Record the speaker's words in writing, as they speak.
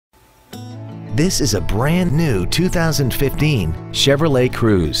This is a brand new 2015 Chevrolet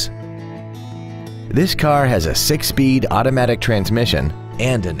Cruze. This car has a 6-speed automatic transmission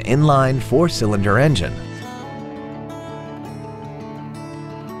and an inline 4-cylinder engine.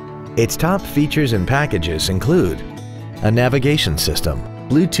 Its top features and packages include a navigation system,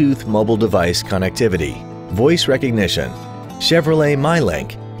 Bluetooth mobile device connectivity, voice recognition, Chevrolet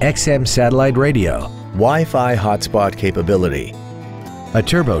MyLink, XM satellite radio, Wi-Fi hotspot capability, a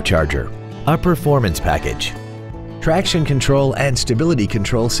turbocharger, a performance package, traction control and stability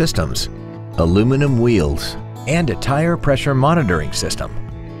control systems, aluminum wheels, and a tire pressure monitoring system.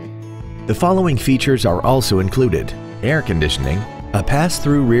 The following features are also included: air conditioning, a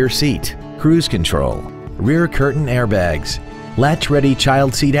pass-through rear seat, cruise control, rear curtain airbags, latch-ready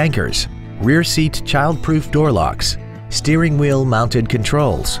child seat anchors, rear seat child-proof door locks, steering wheel mounted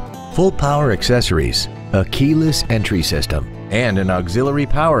controls, full power accessories, a keyless entry system, and an auxiliary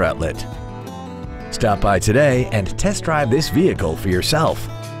power outlet. Stop by today and test drive this vehicle for yourself.